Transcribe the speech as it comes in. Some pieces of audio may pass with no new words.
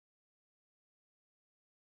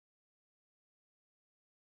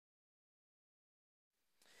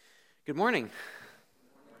Good morning.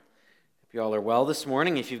 Hope you all are well this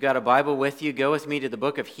morning. If you've got a Bible with you, go with me to the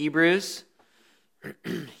book of Hebrews.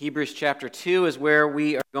 Hebrews chapter 2 is where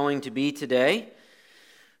we are going to be today.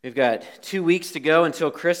 We've got 2 weeks to go until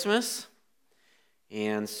Christmas,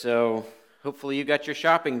 and so hopefully you got your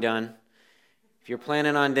shopping done. If you're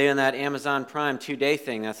planning on doing that Amazon Prime 2-day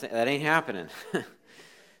thing, that ain't happening.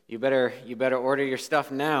 You better order your stuff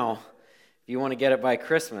now if you want to get it by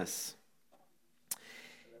Christmas.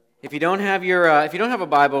 If you don't have a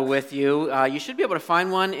Bible with you, you should be able to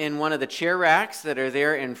find one in one of the chair racks that are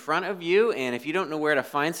there in front of you. And if you don't know where to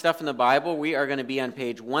find stuff in the Bible, we are going to be on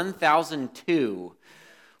page 1002.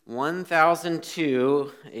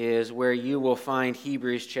 1002 is where you will find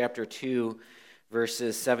Hebrews chapter 2,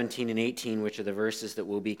 verses 17 and 18, which are the verses that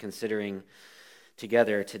we'll be considering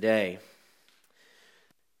together today.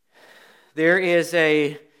 There is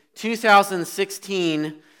a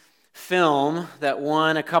 2016 film that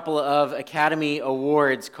won a couple of Academy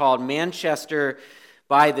Awards called Manchester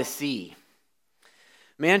by the Sea.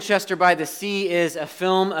 Manchester by the Sea is a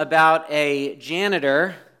film about a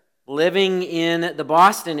janitor living in the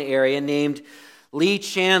Boston area named Lee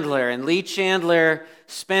Chandler. And Lee Chandler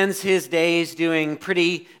spends his days doing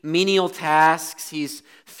pretty menial tasks. He's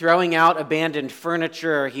throwing out abandoned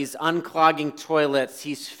furniture, he's unclogging toilets,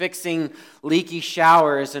 he's fixing leaky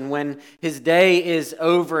showers, and when his day is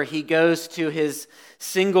over, he goes to his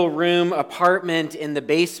single-room apartment in the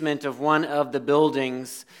basement of one of the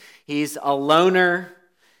buildings. He's a loner,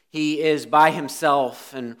 he is by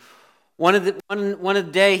himself, and one of the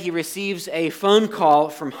day he receives a phone call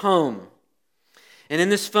from home. And in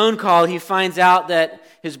this phone call, he finds out that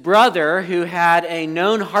his brother, who had a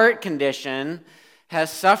known heart condition, has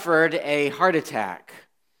suffered a heart attack,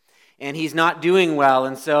 and he's not doing well.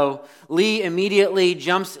 And so Lee immediately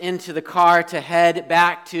jumps into the car to head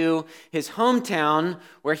back to his hometown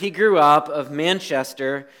where he grew up of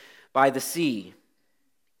Manchester by the Sea.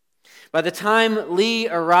 By the time Lee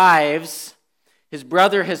arrives, his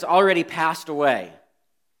brother has already passed away,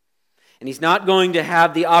 and he's not going to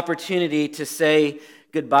have the opportunity to say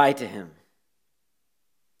goodbye to him.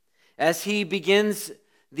 As he begins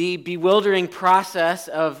the bewildering process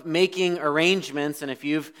of making arrangements, and if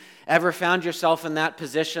you've ever found yourself in that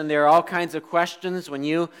position, there are all kinds of questions when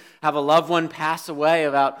you have a loved one pass away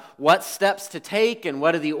about what steps to take and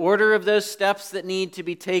what are the order of those steps that need to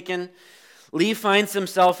be taken. Lee finds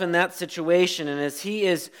himself in that situation, and as he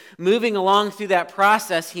is moving along through that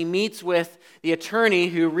process, he meets with the attorney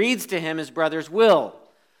who reads to him his brother's will.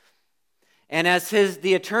 And as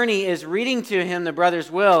the attorney is reading to him the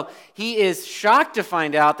brother's will, he is shocked to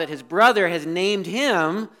find out that his brother has named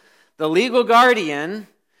him the legal guardian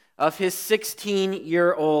of his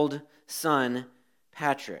 16-year-old son,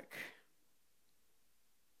 Patrick.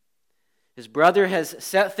 His brother has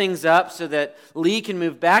set things up so that Lee can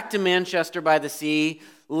move back to Manchester by the Sea,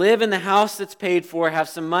 live in the house that's paid for, have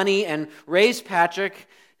some money, and raise Patrick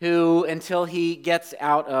until he gets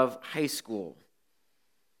out of high school.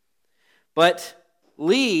 But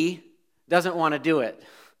Lee doesn't want to do it.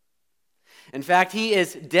 In fact, he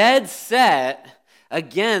is dead set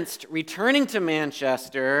against returning to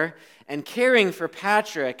Manchester and caring for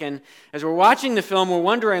Patrick. And as we're watching the film, we're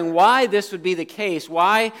wondering why this would be the case,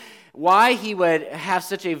 why he would have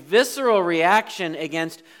such a visceral reaction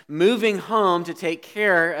against moving home to take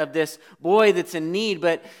care of this boy that's in need.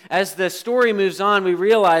 But as the story moves on, we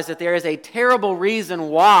realize that there is a terrible reason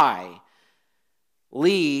why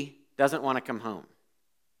Lee doesn't want to come home.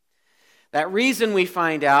 That reason, we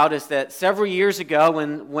find out, is that several years ago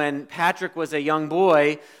when Patrick was a young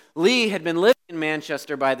boy, Lee had been living in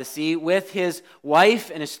Manchester by the Sea with his wife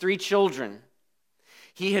and his 3 children.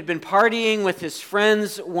 He had been partying with his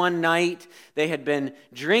friends one night. They had been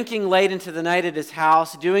drinking late into the night at his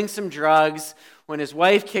house, doing some drugs, when his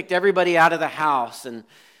wife kicked everybody out of the house. And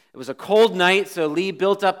it was a cold night, so Lee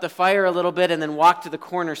built up the fire a little bit and then walked to the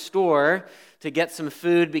corner store to get some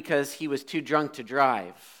food because he was too drunk to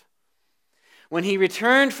drive. When he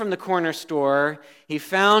returned from the corner store, he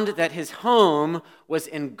found that his home was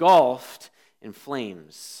engulfed in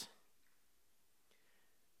flames.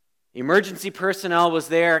 Emergency personnel was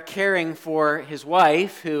there caring for his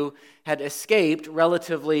wife, who had escaped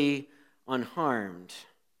relatively unharmed.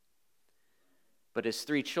 But his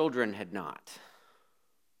 3 children had not.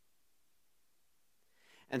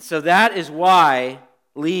 And so that is why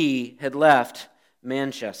Lee had left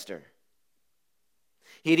Manchester.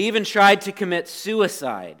 He had even tried to commit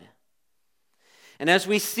suicide. And as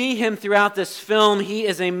we see him throughout this film, he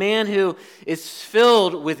is a man who is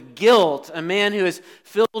filled with guilt, a man who is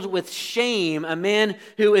filled with shame, a man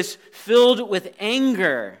who is filled with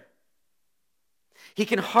anger. He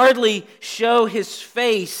can hardly show his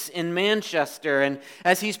face in Manchester. And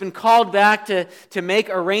as he's been called back to make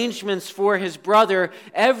arrangements for his brother,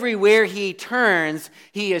 everywhere he turns,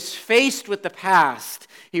 he is faced with the past.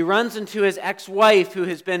 He runs into his ex-wife who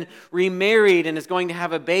has been remarried and is going to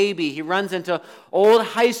have a baby. He runs into old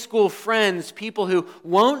high school friends, people who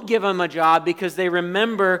won't give him a job because they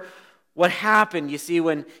remember what happened. You see,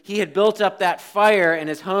 when he had built up that fire and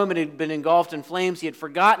his home had been engulfed in flames, he had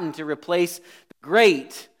forgotten to replace the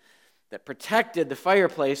grate that protected the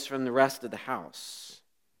fireplace from the rest of the house.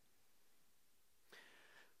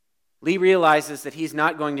 Lee realizes that he's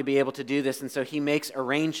not going to be able to do this, and so he makes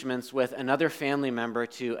arrangements with another family member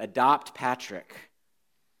to adopt Patrick.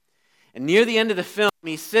 And near the end of the film,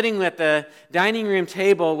 he's sitting at the dining room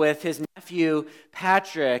table with his nephew,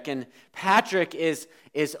 Patrick, and Patrick is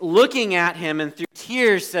looking at him and through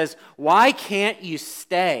tears says, "Why can't you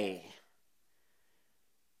stay?"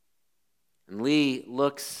 And Lee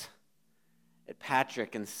looks at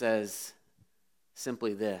Patrick and says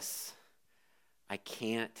simply this, "I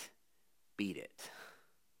can't beat it.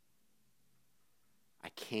 I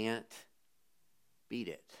can't beat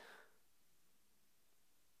it."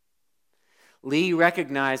 Lee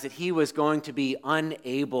recognized that he was going to be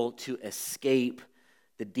unable to escape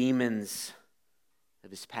the demons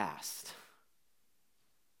of his past.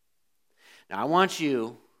 Now, I want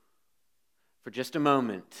you, for just a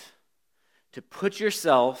moment, to put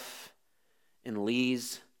yourself in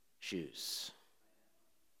Lee's shoes.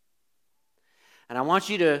 And I want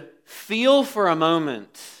you to feel for a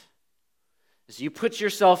moment, as you put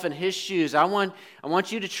yourself in his shoes, I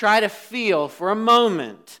want you to try to feel for a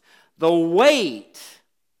moment the weight,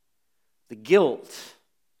 the guilt,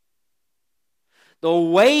 the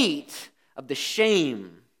weight of the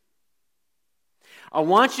shame. I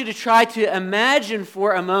want you to try to imagine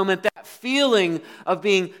for a moment that feeling of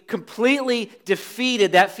being completely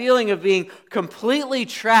defeated, that feeling of being completely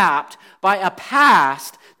trapped by a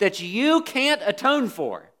past that you can't atone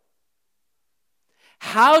for.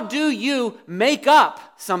 How do you make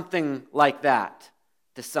up something like that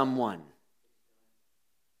to someone?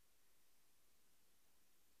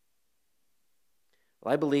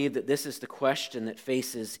 Well, I believe that this is the question that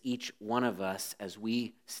faces each one of us as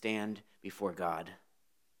we stand before God.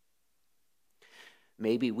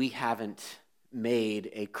 Maybe we haven't made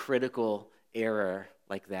a critical error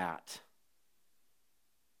like that.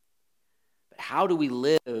 But how do we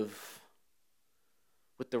live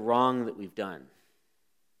with the wrong that we've done?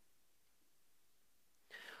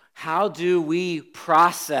 How do we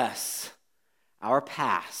process our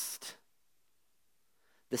past,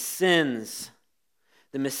 the sins,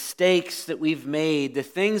 the mistakes that we've made, the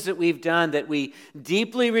things that we've done that we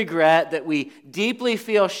deeply regret, that we deeply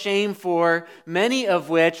feel shame for, many of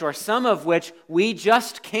which, or some of which, we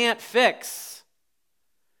just can't fix?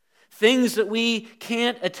 Things that we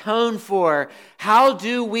can't atone for. How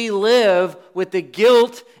do we live with the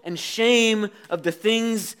guilt and shame of the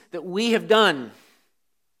things that we have done?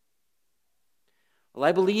 Well,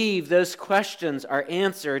 I believe those questions are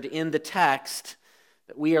answered in the text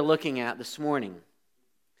that we are looking at this morning.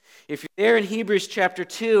 If you're there in Hebrews chapter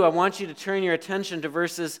 2, I want you to turn your attention to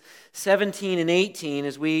verses 17 and 18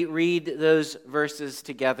 as we read those verses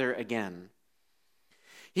together again.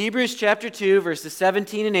 Hebrews chapter 2, verses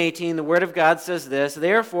 17 and 18, the Word of God says this,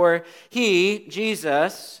 "Therefore he,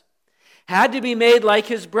 Jesus, had to be made like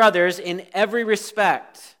his brothers in every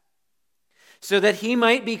respect, so that he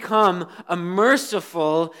might become a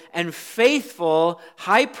merciful and faithful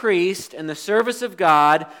high priest in the service of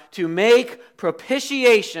God to make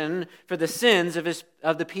propitiation for the sins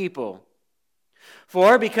of the people.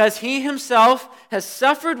 For because he himself has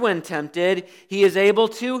suffered when tempted, he is able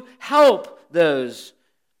to help those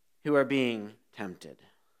who are being tempted."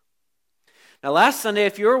 Now, last Sunday,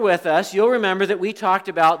 if you were with us, you'll remember that we talked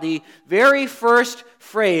about the very first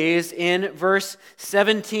phrase in verse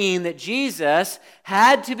 17, that Jesus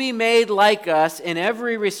had to be made like us in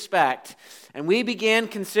every respect. And we began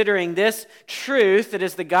considering this truth that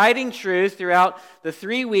is the guiding truth throughout the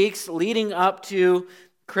 3 weeks leading up to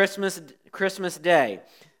Christmas Day.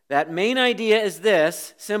 That main idea is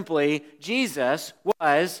this, simply, Jesus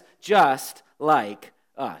was just like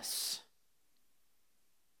us.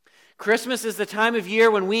 Christmas is the time of year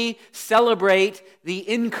when we celebrate the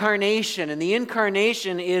incarnation. And the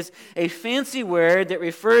incarnation is a fancy word that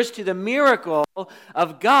refers to the miracle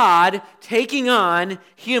of God taking on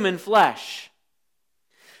human flesh.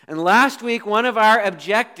 And last week, one of our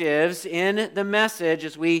objectives in the message,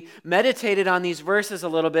 as we meditated on these verses a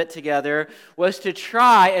little bit together, was to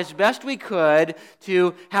try as best we could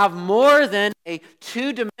to have more than a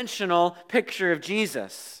two-dimensional picture of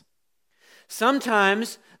Jesus.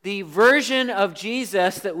 Sometimes the version of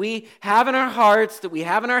Jesus that we have in our hearts, that we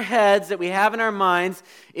have in our heads, that we have in our minds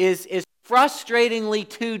is frustratingly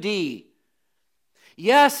 2D.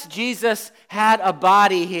 Yes, Jesus had a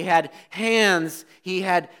body. He had hands. He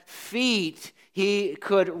had feet. He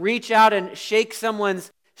could reach out and shake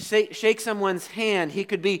someone's hand. He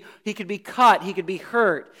could be cut. He could be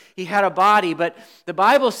hurt. He had a body. But the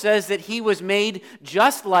Bible says that he was made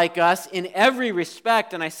just like us in every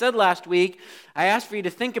respect. And I said last week, I asked for you to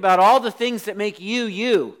think about all the things that make you,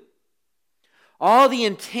 you. All the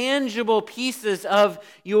intangible pieces of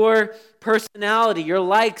your personality, your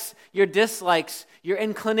likes, your dislikes, your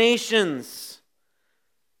inclinations.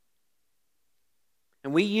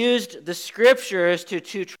 And we used the scriptures to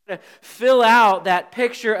try to fill out that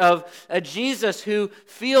picture of a Jesus who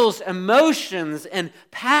feels emotions and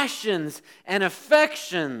passions and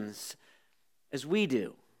affections as we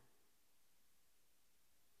do.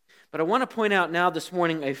 But I want to point out now this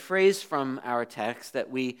morning a phrase from our text that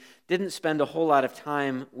we didn't spend a whole lot of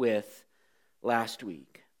time with last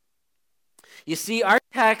week. You see, our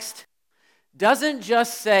text doesn't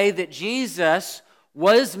just say that Jesus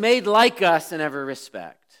was made like us in every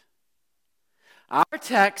respect. Our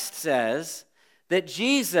text says that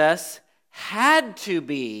Jesus had to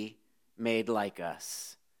be made like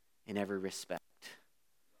us in every respect.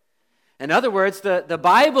 In other words, the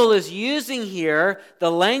Bible is using here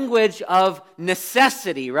the language of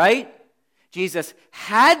necessity, right? Jesus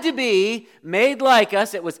had to be made like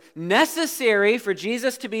us. It was necessary for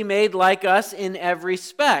Jesus to be made like us in every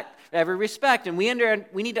respect. And we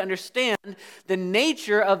need to understand the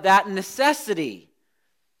nature of that necessity.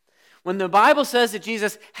 When the Bible says that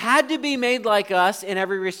Jesus had to be made like us in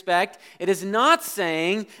every respect, it is not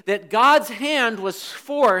saying that God's hand was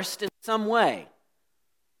forced in some way.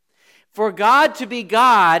 For God to be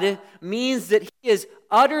God means that he is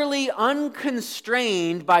utterly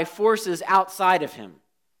unconstrained by forces outside of him.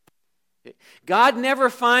 God never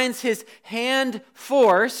finds his hand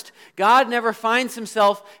forced. God never finds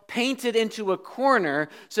himself painted into a corner.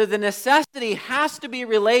 So the necessity has to be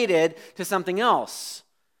related to something else.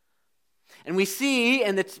 And we see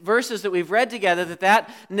in the verses that we've read together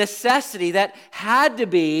that necessity, that had to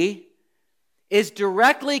be, is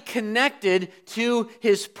directly connected to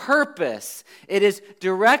his purpose. It is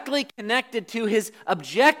directly connected to his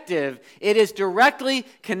objective. It is directly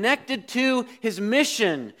connected to his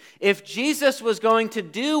mission. If Jesus was going to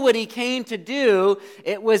do what he came to do,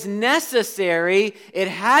 it was necessary. It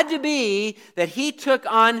had to be that he took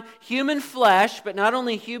on human flesh, but not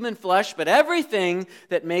only human flesh, but everything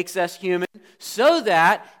that makes us human, so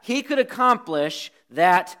that he could accomplish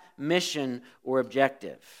that mission or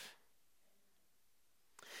objective.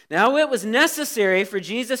 Now, it was necessary for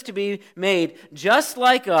Jesus to be made just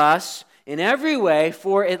like us in every way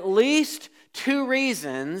for at least two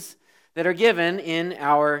reasons that are given in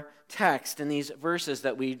our text in these verses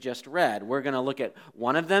that we just read. We're going to look at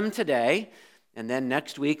one of them today, and then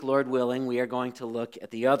next week, Lord willing, we are going to look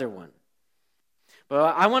at the other one.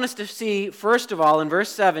 But I want us to see, first of all, in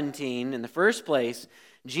verse 17, in the first place,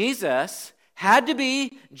 Jesus had to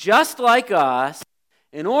be just like us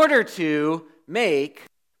in order to make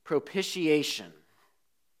propitiation.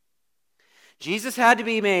 Jesus had to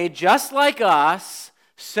be made just like us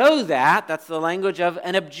so that, that's the language of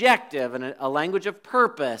an objective and a language of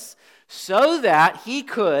purpose, so that he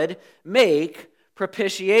could make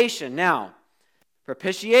propitiation. Now,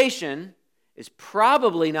 propitiation is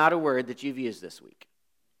probably not a word that you've used this week.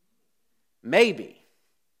 Maybe.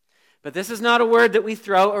 But this is not a word that we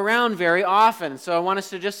throw around very often. So I want us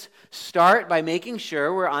to just start by making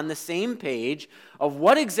sure we're on the same page of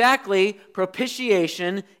what exactly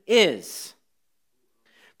propitiation is.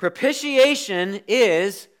 Propitiation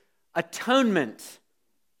is atonement.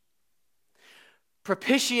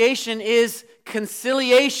 Propitiation is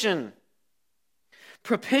conciliation.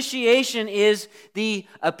 Propitiation is the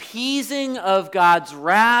appeasing of God's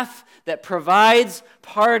wrath that provides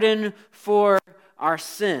pardon for our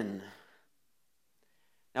sin.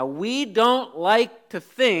 Now, we don't like to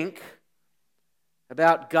think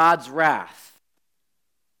about God's wrath.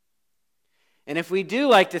 And if we do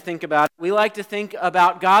like to think about it, we like to think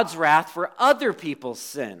about God's wrath for other people's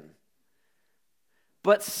sin.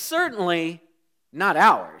 But certainly not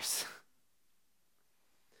ours.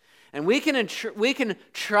 And we can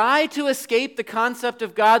try to escape the concept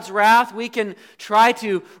of God's wrath. We can try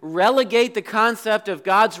to relegate the concept of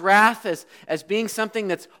God's wrath as being something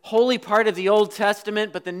that's wholly part of the Old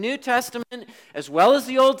Testament. But the New Testament, as well as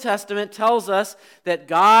the Old Testament, tells us that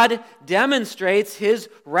God demonstrates his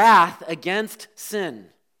wrath against sin.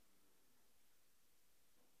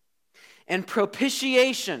 And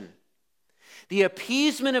propitiation The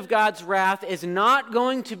appeasement of God's wrath is not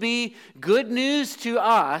going to be good news to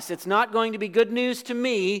us. It's not going to be good news to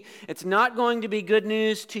me. It's not going to be good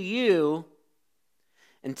news to you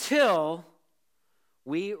until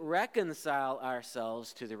we reconcile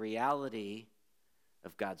ourselves to the reality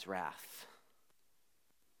of God's wrath.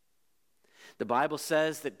 The Bible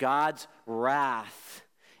says that God's wrath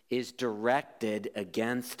is directed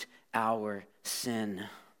against our sin.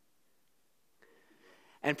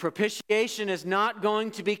 And propitiation is not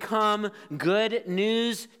going to become good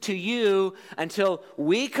news to you until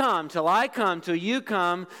we come, till I come, till you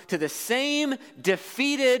come to the same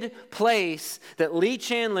defeated place that Lee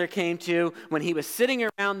Chandler came to when he was sitting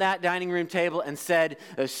around that dining room table and said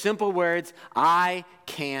those simple words, "I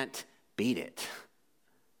can't beat it."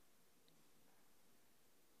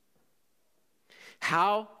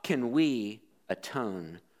 How can we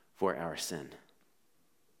atone for our sin?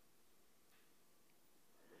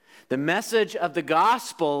 The message of the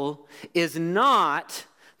gospel is not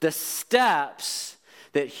the steps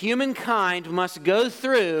that humankind must go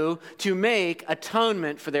through to make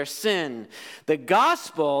atonement for their sin. The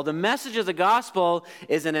gospel, the message of the gospel,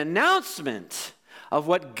 is an announcement of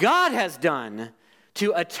what God has done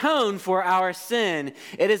to atone for our sin.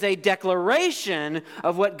 It is a declaration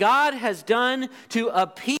of what God has done to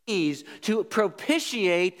appease, to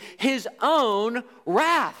propitiate his own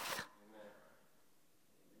wrath.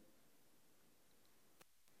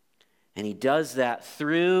 And he does that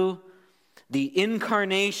through the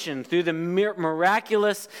incarnation, through the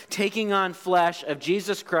miraculous taking on flesh of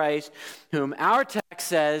Jesus Christ, whom our text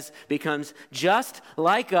says becomes just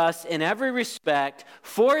like us in every respect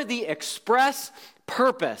for the express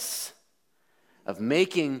purpose of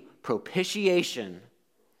making propitiation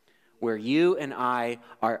where you and I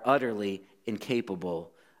are utterly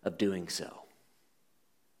incapable of doing so.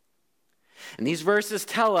 And these verses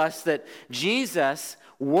tell us that Jesus'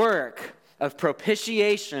 work of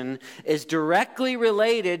propitiation is directly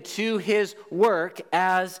related to his work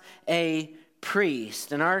as a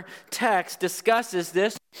priest. And our text discusses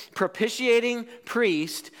this propitiating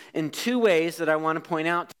priest in two ways that I want to point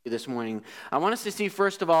out to you this morning. I want us to see,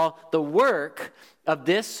 first of all, the work of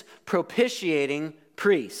this propitiating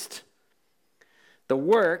priest. The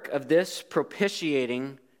work of this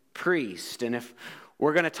propitiating priest. And if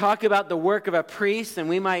we're going to talk about the work of a priest, then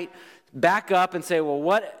we might back up and say, well,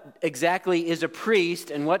 what exactly is a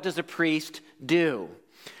priest and what does a priest do?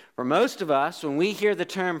 For most of us, when we hear the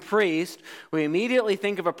term priest, we immediately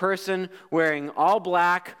think of a person wearing all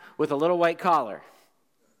black with a little white collar.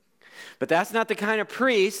 But that's not the kind of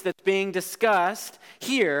priest that's being discussed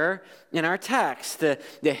here in our text. The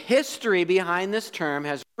history behind this term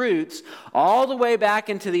has roots all the way back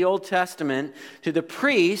into the Old Testament to the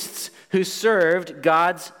priests who served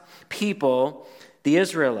God's people, the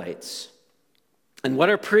Israelites. And what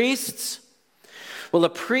are priests? Well, a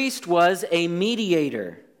priest was a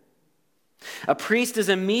mediator. A priest is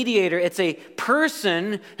a mediator. It's a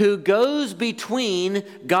person who goes between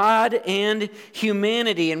God and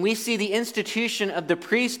humanity. And we see the institution of the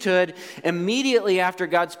priesthood immediately after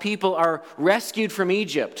God's people are rescued from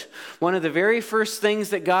Egypt. One of the very first things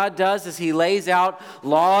that God does as he lays out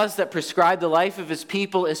laws that prescribe the life of his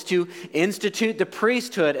people is to institute the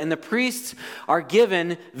priesthood. And the priests are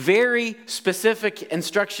given very specific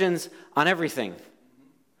instructions on everything.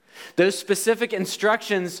 Those specific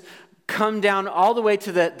instructions come down all the way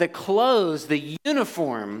to the clothes, the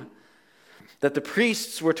uniform that the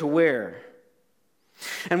priests were to wear.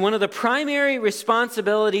 And one of the primary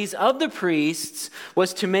responsibilities of the priests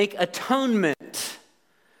was to make atonement,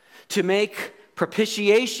 to make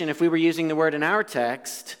propitiation, if we were using the word in our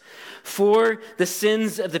text, for the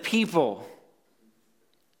sins of the people.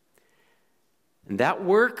 And that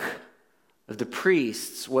work of the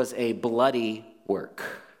priests was a bloody work,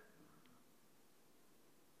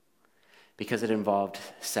 because it involved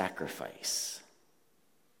sacrifice.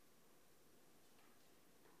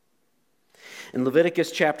 In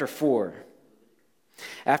Leviticus chapter 4,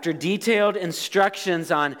 after detailed instructions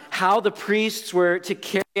on how the priests were to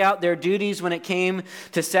carry out their duties when it came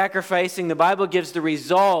to sacrificing, the Bible gives the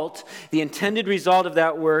result, the intended result of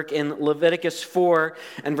that work in Leviticus 4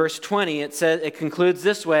 and verse 20. It concludes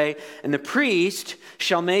this way, "And the priest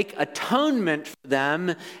shall make atonement for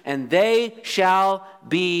them, and they shall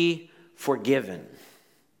be forgiven."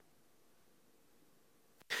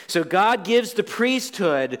 So God gives the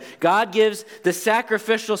priesthood, God gives the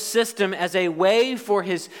sacrificial system as a way for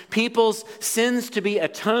his people's sins to be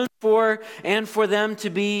atoned for and for them to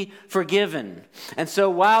be forgiven. And so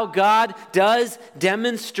while God does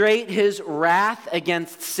demonstrate his wrath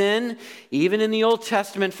against sin, even in the Old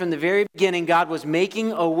Testament from the very beginning, God was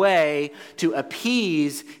making a way to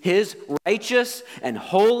appease his righteous and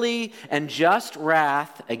holy and just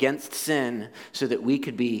wrath against sin so that we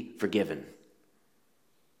could be forgiven.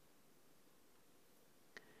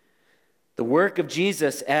 The work of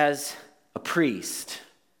Jesus as a priest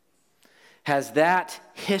has that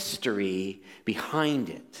history behind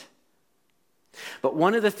it. But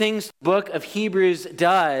one of the things the book of Hebrews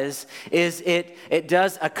does is it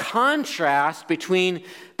does a contrast between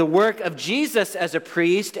the work of Jesus as a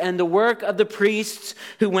priest and the work of the priests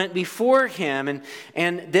who went before him.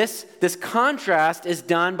 And this contrast is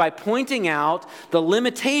done by pointing out the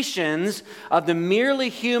limitations of the merely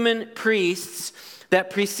human priests that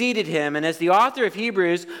preceded him. And as the author of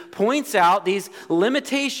Hebrews points out these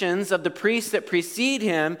limitations of the priests that precede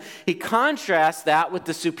him, he contrasts that with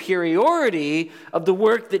the superiority of the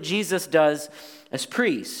work that Jesus does as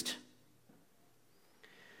priest.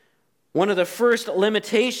 One of the first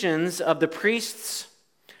limitations of the priests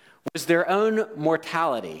was their own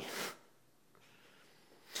mortality.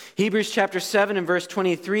 Hebrews chapter 7 and verse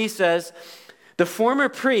 23 says, "The former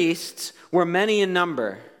priests were many in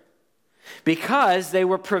number, because they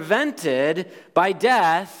were prevented by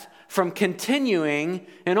death from continuing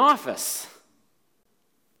in office."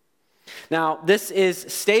 Now, this is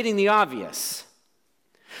stating the obvious,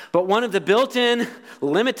 but one of the built-in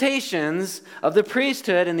limitations of the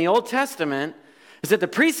priesthood in the Old Testament is that the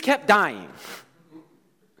priests kept dying.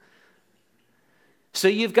 So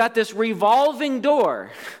you've got this revolving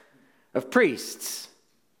door of priests.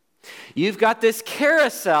 You've got this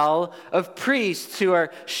carousel of priests who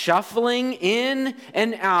are shuffling in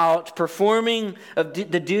and out, performing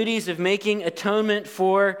the duties of making atonement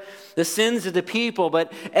for the sins of the people.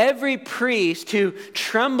 But every priest who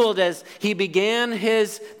trembled as he began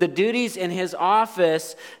the duties in his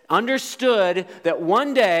office understood that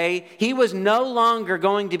one day he was no longer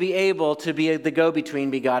going to be able to be the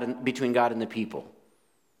go-between between God and the people.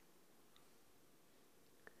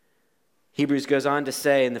 Hebrews goes on to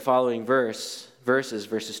say in the following verses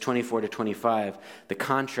 24 to 25, the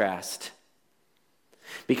contrast.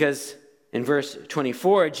 Because in verse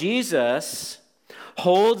 24, Jesus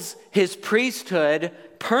holds his priesthood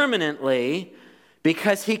permanently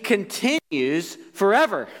because he continues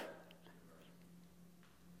forever.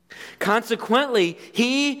 Consequently,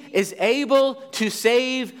 he is able to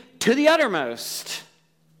save to the uttermost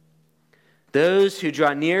those who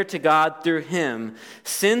draw near to God through him,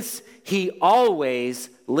 since he always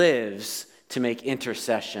lives to make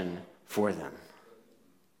intercession for them.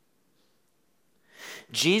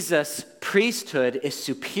 Jesus' priesthood is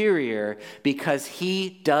superior because he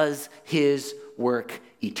does his work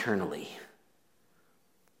eternally.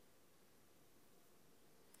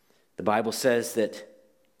 The Bible says that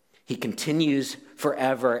he continues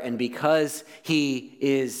forever, and because he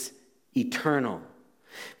is eternal,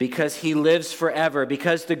 because he lives forever,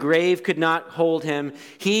 because the grave could not hold him,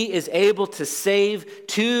 he is able to save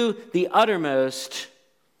to the uttermost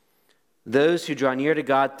those who draw near to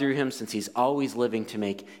God through him, since he's always living to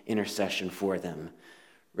make intercession for them.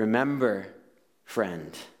 Remember,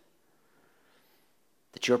 friend,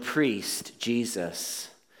 that your priest, Jesus,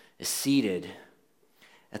 is seated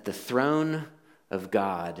at the throne of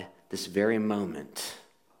God this very moment,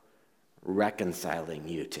 reconciling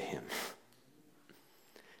you to him,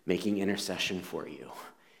 making intercession for you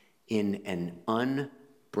in an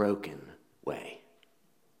unbroken way.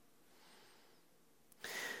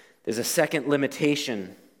 There's a second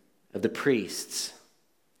limitation of the priests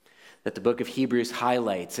that the book of Hebrews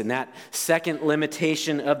highlights, and that second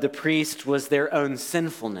limitation of the priest was their own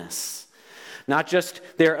sinfulness. Not just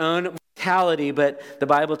their own mortality, but the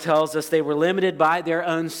Bible tells us they were limited by their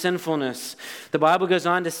own sinfulness. The Bible goes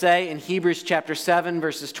on to say in Hebrews chapter 7,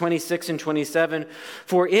 verses 26 and 27,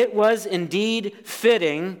 "For it was indeed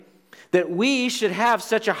fitting that we should have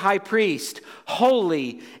such a high priest,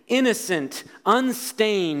 holy, innocent,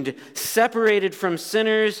 unstained, separated from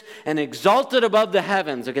sinners, and exalted above the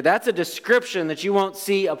heavens." Okay, that's a description that you won't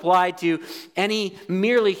see applied to any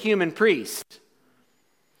merely human priest.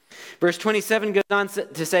 Verse 27 goes on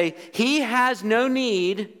to say, "He has no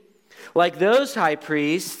need, like those high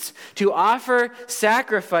priests, to offer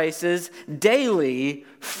sacrifices daily,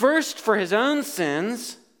 first for his own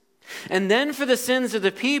sins, and then for the sins of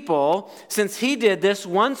the people, since he did this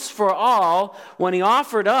once for all when he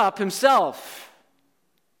offered up himself."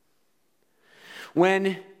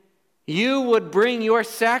 When You would bring your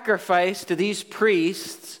sacrifice to these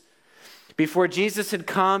priests. Before Jesus had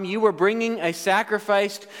come, you were bringing a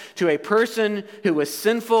sacrifice to a person who was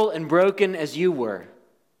sinful and broken as you were.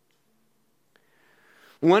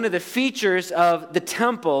 One of the features of the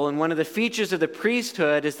temple and one of the features of the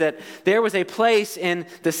priesthood is that there was a place in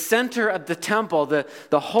the center of the temple,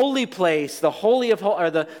 the holy place, the holy of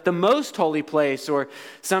or the most holy place, or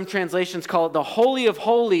some translations call it the Holy of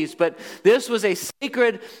Holies. But this was a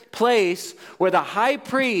sacred place where the high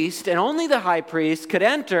priest and only the high priest could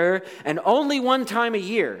enter, and only one time a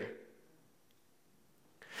year.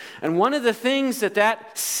 And one of the things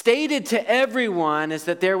that stated to everyone is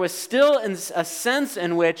that there was still a sense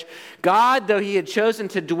in which God, though he had chosen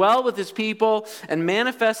to dwell with his people and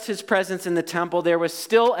manifest his presence in the temple, there was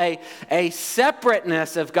still a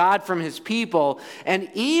separateness of God from his people.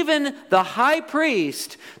 And even the high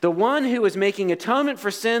priest, the one who was making atonement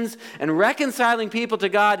for sins and reconciling people to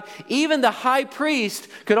God, even the high priest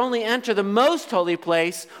could only enter the most holy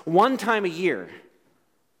place one time a year.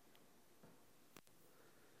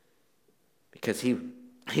 Because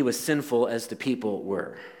he was sinful as the people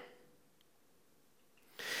were.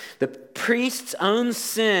 The priest's own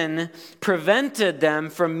sin prevented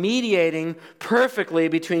them from mediating perfectly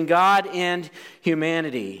between God and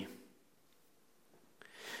humanity.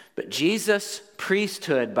 But Jesus'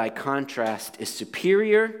 priesthood, by contrast, is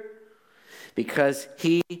superior because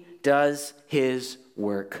he does his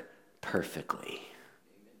work perfectly.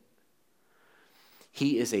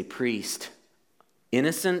 He is a priest,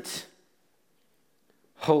 innocent,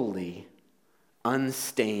 holy,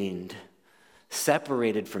 unstained,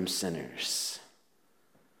 separated from sinners,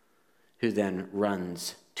 who then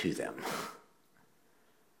runs to them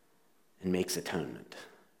and makes atonement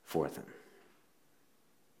for them.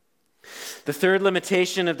 The third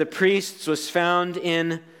limitation of the priests was found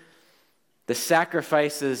in the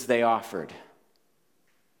sacrifices they offered.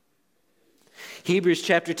 Hebrews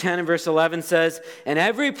chapter 10 and verse 11 says, "And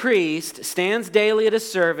every priest stands daily at a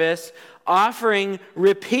service, offering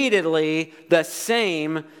repeatedly the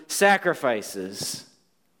same sacrifices,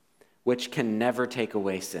 which can never take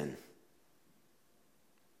away sin."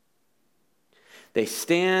 They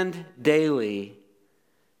stand daily,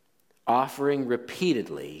 offering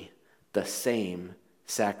repeatedly the same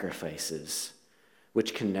sacrifices,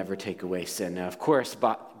 which can never take away sin. Now, of course,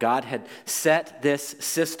 God had set this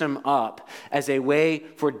system up as a way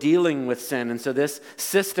for dealing with sin. And so this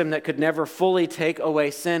system that could never fully take away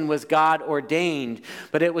sin was God ordained.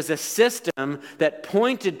 But it was a system that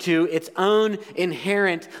pointed to its own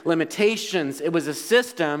inherent limitations. It was a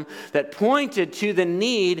system that pointed to the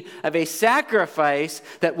need of a sacrifice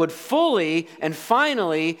that would fully and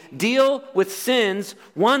finally deal with sins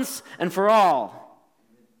once and for all.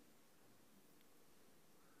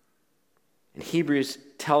 And Hebrews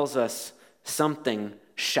tells us something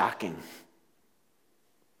shocking.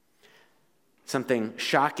 Something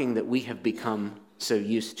shocking that we have become so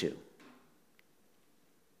used to.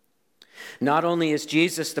 Not only is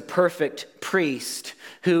Jesus the perfect priest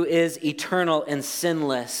who is eternal and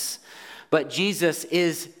sinless, but Jesus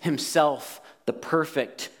is himself the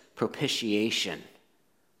perfect propitiation.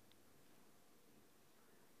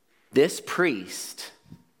 This priest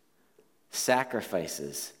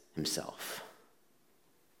sacrifices himself.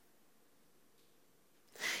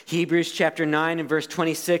 Hebrews chapter 9 and verse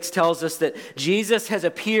 26 tells us that Jesus has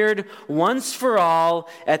appeared once for all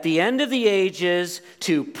at the end of the ages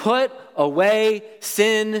to put away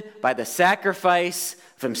sin by the sacrifice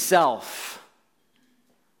of himself.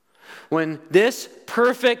 When this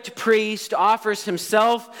perfect priest offers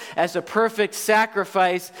himself as a perfect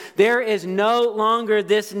sacrifice, there is no longer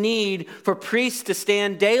this need for priests to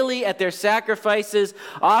stand daily at their sacrifices,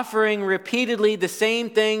 offering repeatedly the same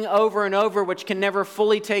thing over and over, which can never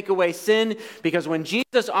fully take away sin, because when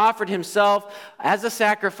Jesus offered himself as a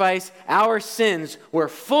sacrifice, our sins were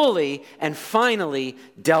fully and finally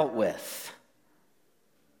dealt with.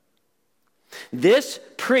 This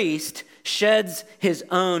priest sheds his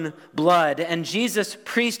own blood, and Jesus'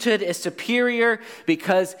 priesthood is superior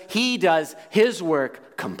because he does his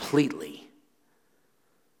work completely.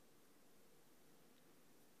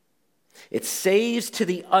 It saves to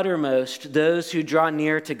the uttermost those who draw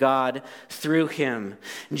near to God through him.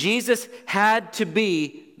 Jesus had to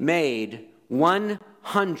be made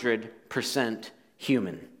 100%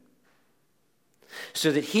 human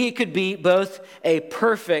so that he could be both a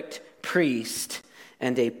perfect priest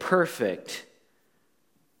and a perfect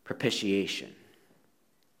propitiation.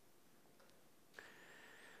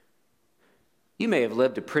 You may have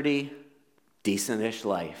lived a pretty decentish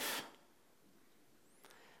life.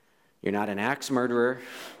 You're not an axe murderer.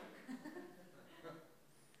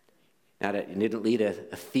 You didn't lead a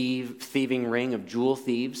thieving ring of jewel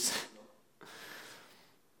thieves.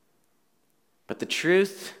 But the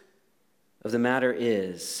truth of the matter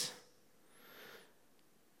is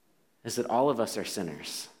that all of us are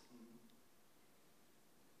sinners.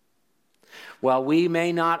 While we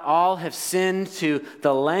may not all have sinned to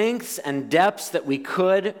the lengths and depths that we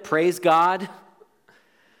could, praise God,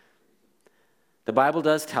 the Bible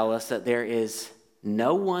does tell us that there is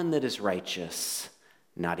no one that is righteous,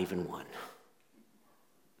 not even one.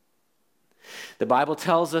 The Bible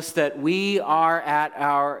tells us that we are at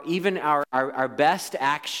our best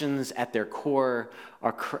actions at their core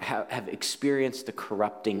have experienced the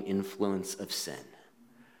corrupting influence of sin.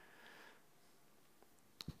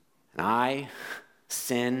 And I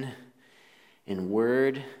sin in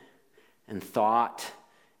word and thought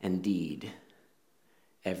and deed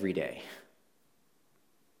every day.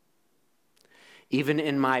 Even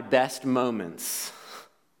in my best moments,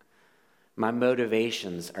 my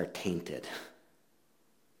motivations are tainted.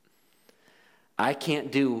 I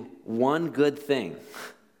can't do one good thing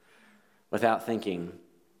without thinking,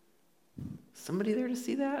 somebody there to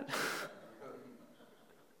see that?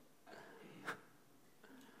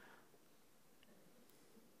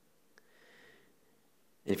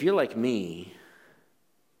 If you're like me,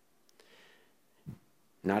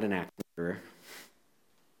 not an actor,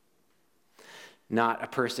 not a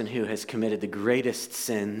person who has committed the greatest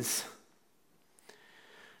sins,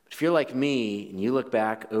 but if you're like me and you look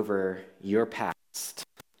back over your past,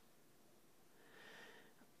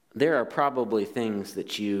 there are probably things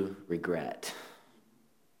that you regret.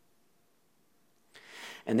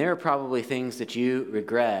 And there are probably things that you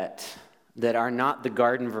regret that are not the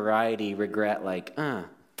garden variety regret, like,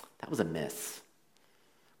 that was a miss.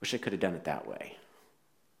 Wish I could have done it that way.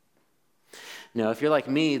 No, if you're like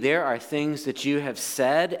me, there are things that you have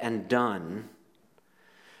said and done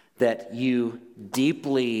that you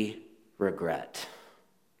deeply regret.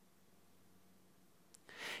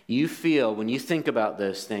 You feel, when you think about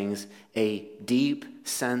those things, a deep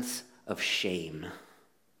sense of shame.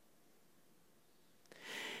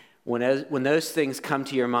 When those things come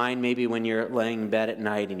to your mind, maybe when you're laying in bed at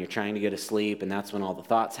night and you're trying to go to sleep, and that's when all the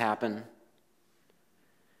thoughts happen,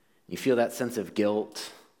 you feel that sense of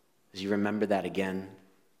guilt as you remember that again.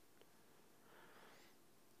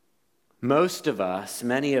 Most of us,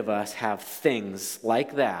 many of us, have things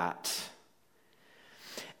like that,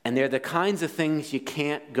 and they're the kinds of things you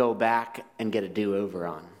can't go back and get a do-over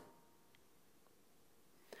on.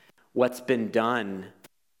 What's been done,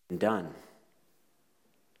 done.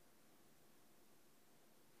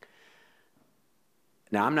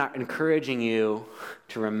 Now, I'm not encouraging you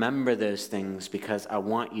to remember those things because I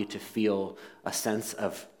want you to feel a sense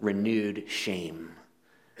of renewed shame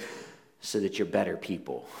so that you're better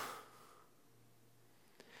people.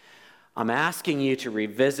 I'm asking you to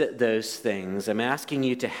revisit those things. I'm asking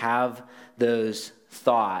you to have those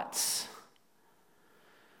thoughts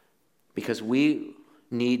because we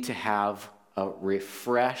need to have a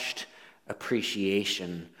refreshed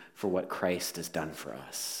appreciation for what Christ has done for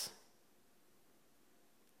us.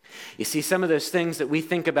 You see, some of those things that we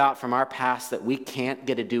think about from our past that we can't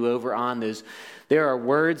get a do-over on, there are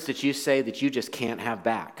words that you say that you just can't have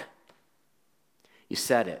back. You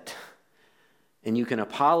said it. And you can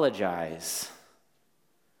apologize,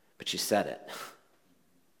 but you said it.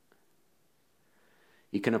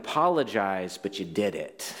 You can apologize, but you did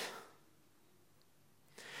it.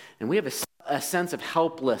 And we have a sense of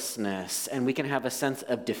helplessness, and we can have a sense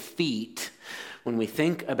of defeat when we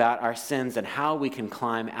think about our sins and how we can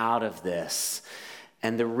climb out of this.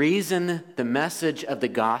 And the reason the message of the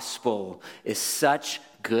gospel is such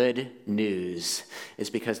good news is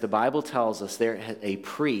because the Bible tells us a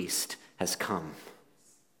priest has come.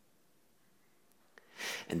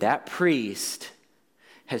 And that priest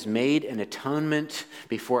has made an atonement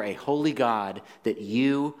before a holy God that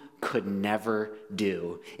you could never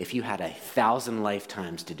do if you had 1,000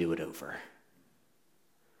 lifetimes to do it over.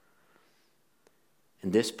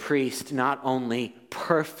 And this priest not only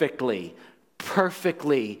perfectly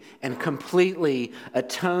and completely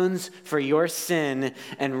atones for your sin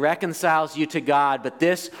and reconciles you to God, but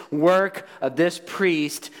this work of this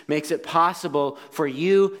priest makes it possible for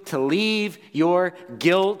you to leave your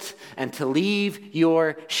guilt and to leave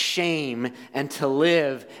your shame and to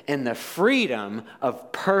live in the freedom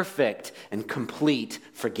of perfect and complete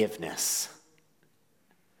forgiveness.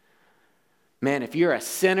 Man, if you're a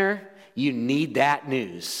sinner, you need that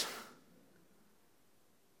news.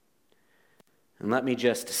 And let me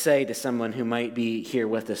just say to someone who might be here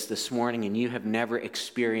with us this morning and you have never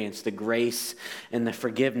experienced the grace and the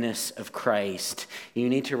forgiveness of Christ, you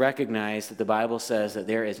need to recognize that the Bible says that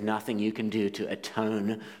there is nothing you can do to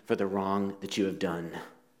atone for the wrong that you have done.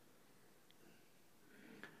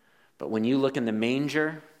 But when you look in the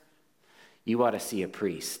manger, you ought to see a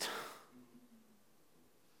priest.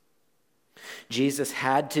 Jesus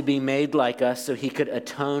had to be made like us so he could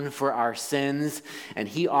atone for our sins, and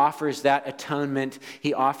he offers that atonement,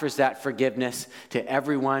 he offers that forgiveness to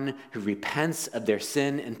everyone who repents of their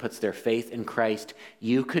sin and puts their faith in Christ.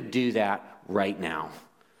 You could do that right now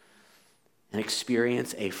and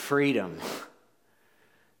experience a freedom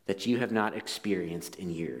that you have not experienced in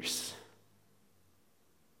years.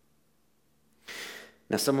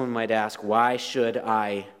 Now, someone might ask, why should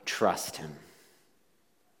I trust him?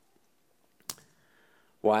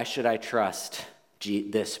 Why should I trust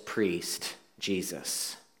this priest,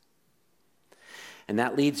 Jesus? And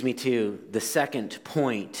that leads me to the second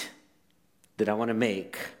point that I want to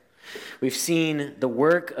make. We've seen the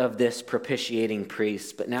work of this propitiating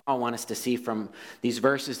priest, but now I want us to see from these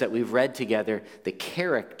verses that we've read together the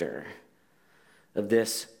character of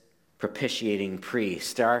this propitiating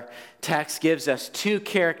priest. Our text gives us two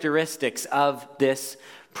characteristics of this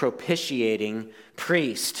propitiating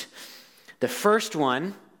priest. The first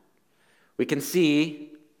one we can see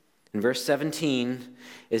in verse 17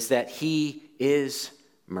 is that he is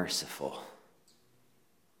merciful.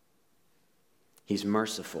 He's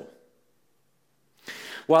merciful.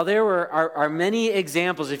 While there are many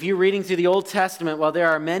examples, if you're reading through the Old Testament, while there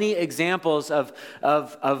are many examples of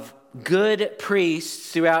good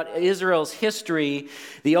priests throughout Israel's history,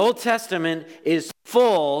 the Old Testament is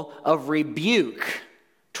full of rebuke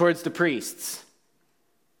towards the priests.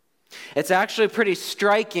 It's actually pretty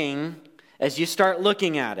striking as you start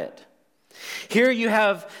looking at it. Here you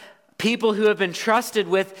have people who have been trusted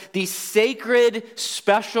with the sacred,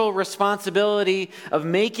 special responsibility of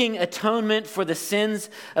making atonement for the sins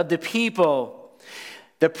of the people.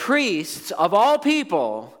 The priests, of all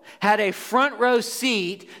people, had a front row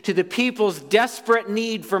seat to the people's desperate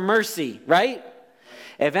need for mercy, right?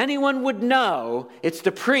 If anyone would know, it's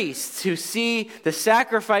the priests who see the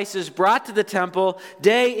sacrifices brought to the temple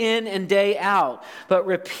day in and day out. But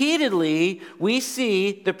repeatedly, we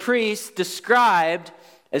see the priests described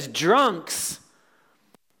as drunks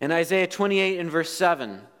in Isaiah 28 and verse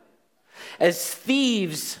 7, as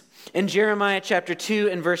thieves in Jeremiah chapter 2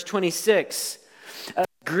 and verse 26,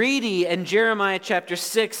 greedy in Jeremiah chapter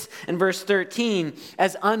 6 and verse 13,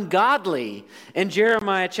 as ungodly in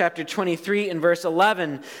Jeremiah chapter 23 and verse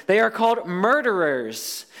 11. They are called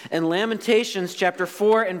murderers in Lamentations chapter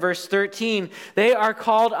 4 and verse 13. They are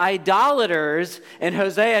called idolaters in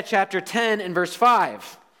Hosea chapter 10 and verse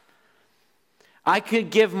 5. I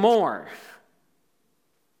could give more.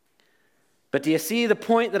 But do you see the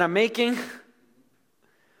point that I'm making?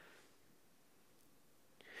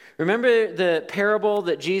 Remember the parable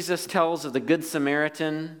that Jesus tells of the Good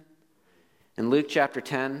Samaritan in Luke chapter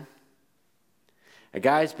 10? A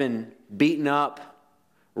guy's been beaten up,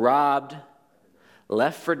 robbed,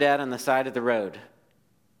 left for dead on the side of the road.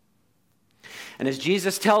 And as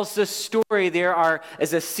Jesus tells this story, there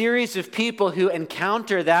is a series of people who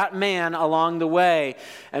encounter that man along the way.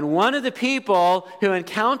 And one of the people who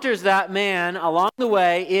encounters that man along the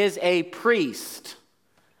way is a priest.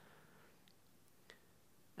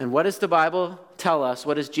 And what does the Bible tell us?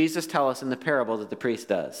 What does Jesus tell us in the parable that the priest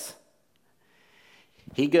does?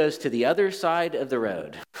 He goes to the other side of the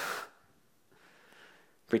road,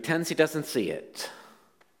 pretends he doesn't see it.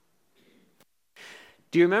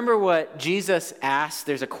 Do you remember what Jesus asked?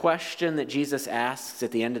 There's a question that Jesus asks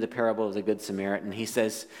at the end of the parable of the Good Samaritan. He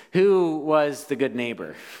says, who was the good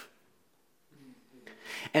neighbor?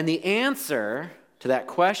 And the answer to that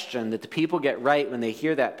question that the people get right when they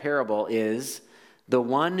hear that parable is the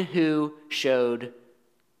one who showed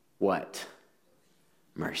what?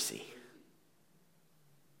 Mercy.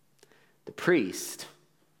 The priest,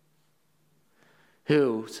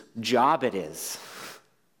 whose job it is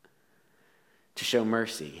to show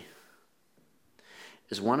mercy,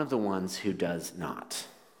 is one of the ones who does not.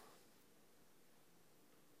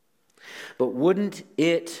 But wouldn't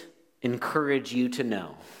it encourage you to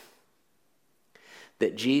know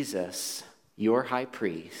that Jesus, your high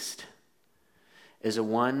priest, is a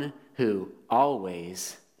one who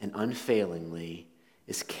always and unfailingly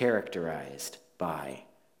is characterized by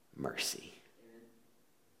mercy?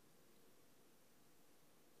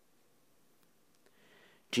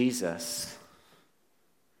 Jesus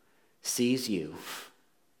sees you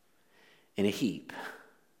in a heap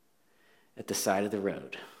at the side of the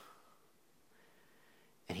road,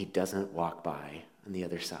 and he he doesn't walk by on the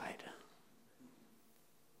other side.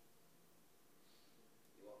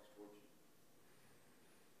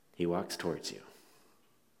 He walks towards you.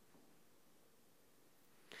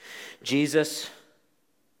 Jesus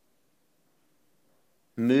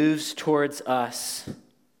moves towards us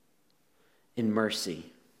in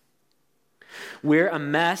mercy. We're a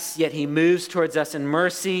mess, yet he moves towards us in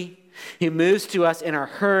mercy. He moves to us in our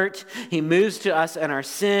hurt. He moves to us in our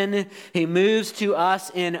sin. He moves to us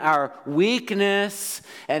in our weakness.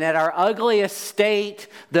 And at our ugliest state,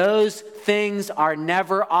 those things are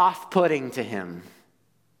never off-putting to him.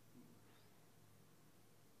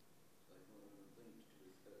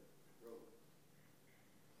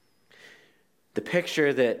 The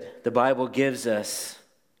picture that the Bible gives us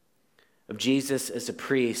of Jesus as a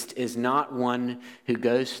priest is not one who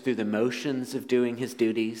goes through the motions of doing his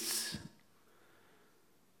duties,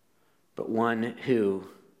 but one who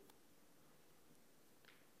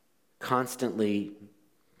constantly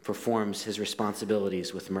performs his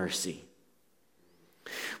responsibilities with mercy.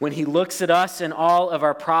 When he looks at us and all of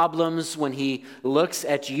our problems, when he looks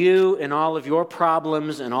at you and all of your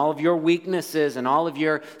problems and all of your weaknesses and all of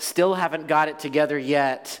your still haven't got it together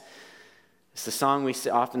yet, as the song we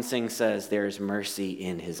often sing says, there is mercy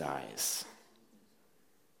in his eyes.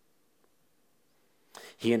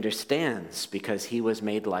 He understands because he was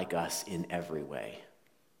made like us in every way.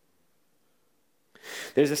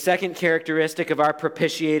 There's a second characteristic of our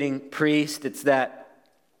propitiating priest. It's that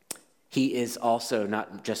he is also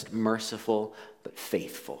not just merciful, but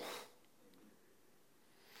faithful.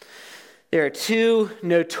 There are two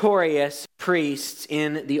notorious priests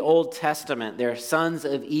in the Old Testament. They're sons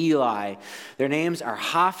of Eli. Their names are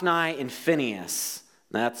Hophni and Phinehas.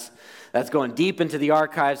 That's going deep into the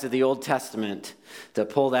archives of the Old Testament to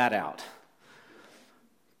pull that out.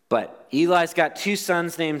 But Eli's got two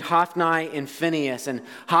sons named Hophni and Phinehas. And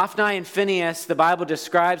Hophni and Phinehas, the Bible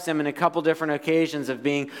describes them in a couple different occasions of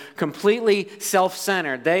being completely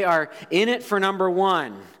self-centered. They are in it for number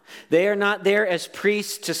one. They are not there as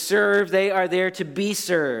priests to serve. They are there to be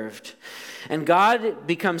served. And God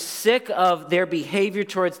becomes sick of their behavior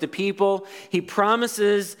towards the people. He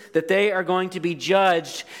promises that they are going to be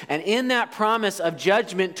judged. And in that promise of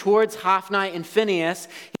judgment towards Hophni and Phinehas,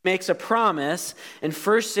 he makes a promise in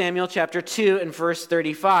 1 Samuel chapter 2 and verse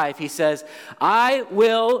 35. He says, I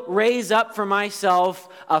will raise up for myself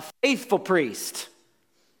a faithful priest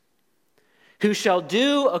who shall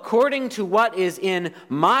do according to what is in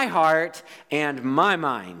my heart and my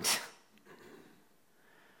mind.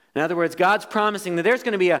 In other words, God's promising that there's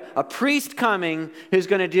going to be a priest coming who's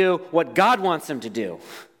going to do what God wants him to do.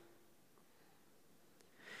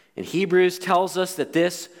 And Hebrews tells us that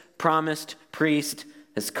this promised priest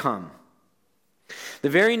has come. The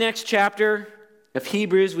very next chapter of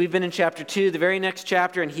Hebrews, we've been in chapter 2, the very next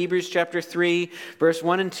chapter in Hebrews chapter 3, verse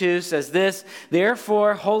 1 and 2 says this,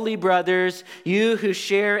 therefore, holy brothers, you who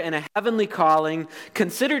share in a heavenly calling,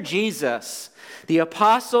 consider Jesus, the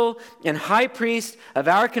apostle and high priest of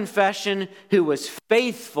our confession, who was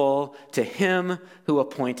faithful to him who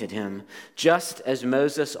appointed him, just as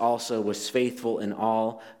Moses also was faithful in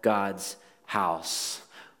all God's house.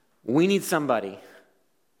 We need somebody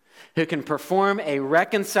who can perform a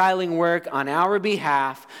reconciling work on our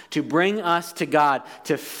behalf to bring us to God,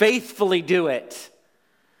 to faithfully do it.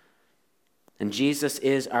 And Jesus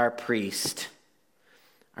is our priest,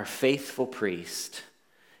 our faithful priest,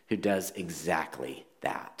 who does exactly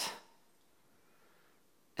that.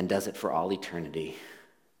 And does it for all eternity.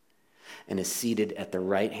 And is seated at the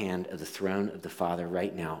right hand of the throne of the Father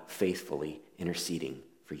right now, faithfully interceding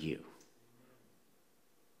for you.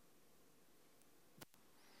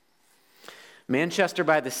 Manchester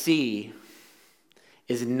by the Sea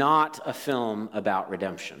is not a film about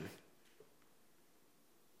redemption.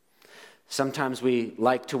 Sometimes we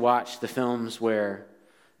like to watch the films where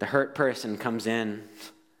the hurt person comes in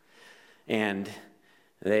and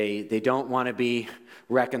they don't want to be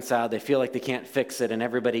reconciled. They feel like they can't fix it, and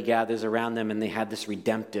everybody gathers around them and they have this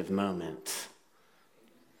redemptive moment.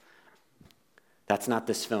 That's not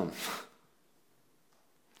this film.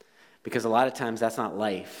 Because a lot of times that's not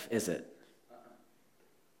life, is it?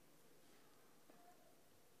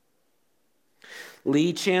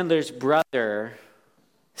 Lee Chandler's brother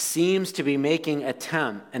seems to be making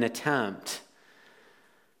an attempt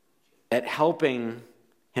at helping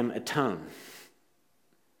him atone.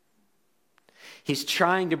 He's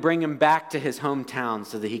trying to bring him back to his hometown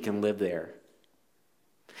so that he can live there.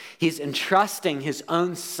 He's entrusting his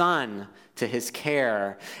own son to his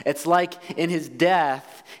care. It's like in his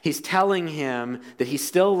death, he's telling him that he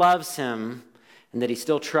still loves him and that he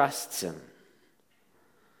still trusts him.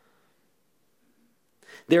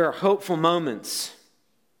 There are hopeful moments.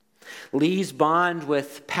 Lee's bond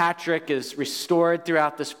with Patrick is restored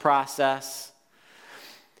throughout this process.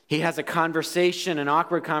 He has a conversation, an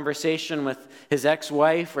awkward conversation with his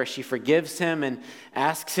ex-wife where she forgives him and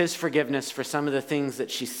asks his forgiveness for some of the things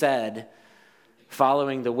that she said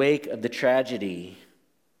following the wake of the tragedy.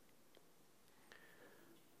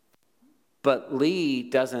 But Lee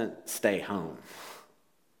doesn't stay home.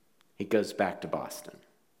 He goes back to Boston.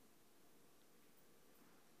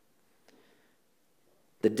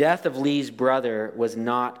 The death of Lee's brother was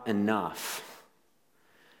not enough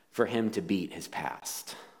for him to beat his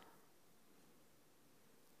past.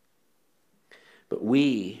 But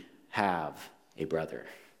we have a brother.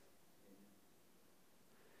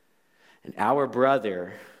 And our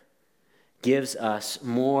brother gives us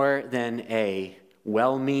more than a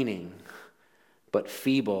well-meaning but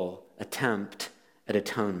feeble attempt at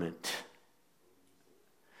atonement.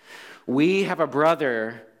 We have a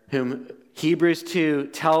brother whom Hebrews 2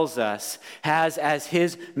 tells us has as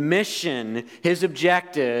his mission, his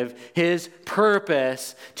objective, his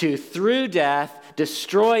purpose to, through death,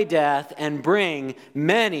 destroy death and bring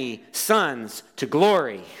many sons to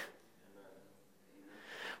glory.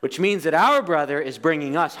 Which means that our brother is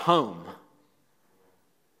bringing us home.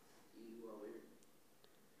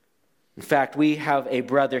 In fact, we have a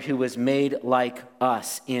brother who was made like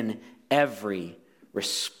us in every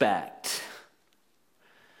respect,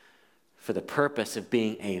 for the purpose of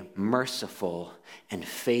being a merciful and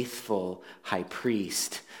faithful high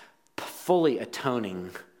priest, fully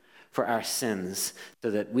atoning for our sins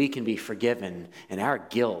so that we can be forgiven and our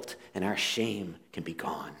guilt and our shame can be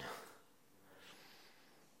gone.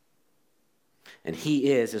 And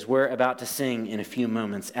he is, as we're about to sing in a few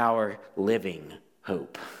moments, our living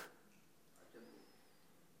hope.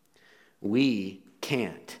 We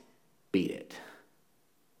can't beat it.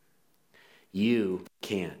 You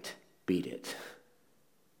can't beat it.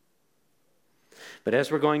 But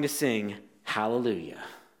as we're going to sing, hallelujah,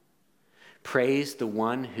 praise the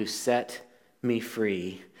one who set me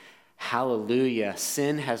free. Hallelujah,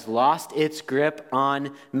 sin has lost its grip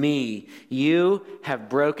on me. You have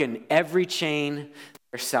broken every chain.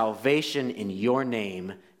 There's salvation in your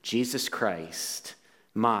name, Jesus Christ,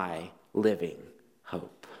 my living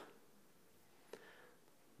hope.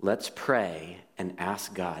 Let's pray and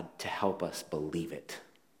ask God to help us believe it.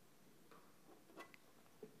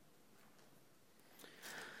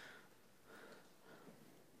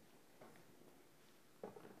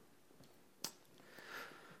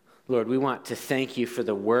 Lord, we want to thank you for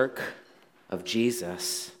the work of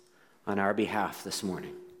Jesus on our behalf this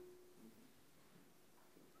morning.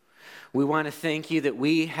 We want to thank you that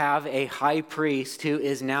we have a high priest who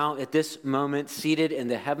is now at this moment seated in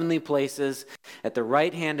the heavenly places at the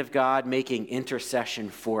right hand of God, making intercession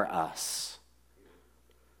for us.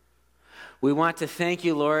 We want to thank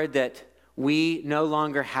you, Lord, that we no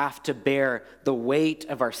longer have to bear the weight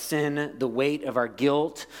of our sin, the weight of our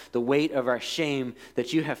guilt, the weight of our shame,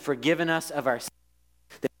 that you have forgiven us of our sins,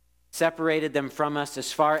 that you separated them from us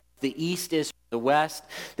as far as the east is from the west,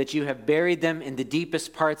 that you have buried them in the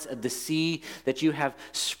deepest parts of the sea, that you have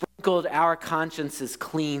sprinkled our consciences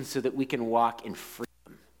clean so that we can walk in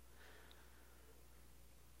freedom.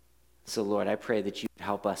 So, Lord, I pray that you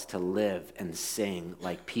help us to live and sing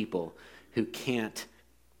like people who can't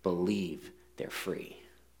believe they're free,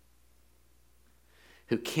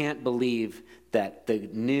 who can't believe that the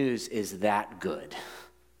news is that good.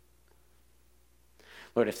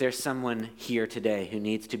 Lord, if there's someone here today who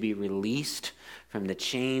needs to be released from the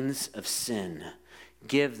chains of sin,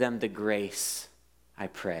 give them the grace, I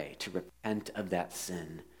pray, to repent of that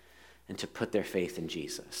sin and to put their faith in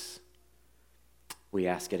Jesus. We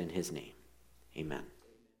ask it in his name. Amen.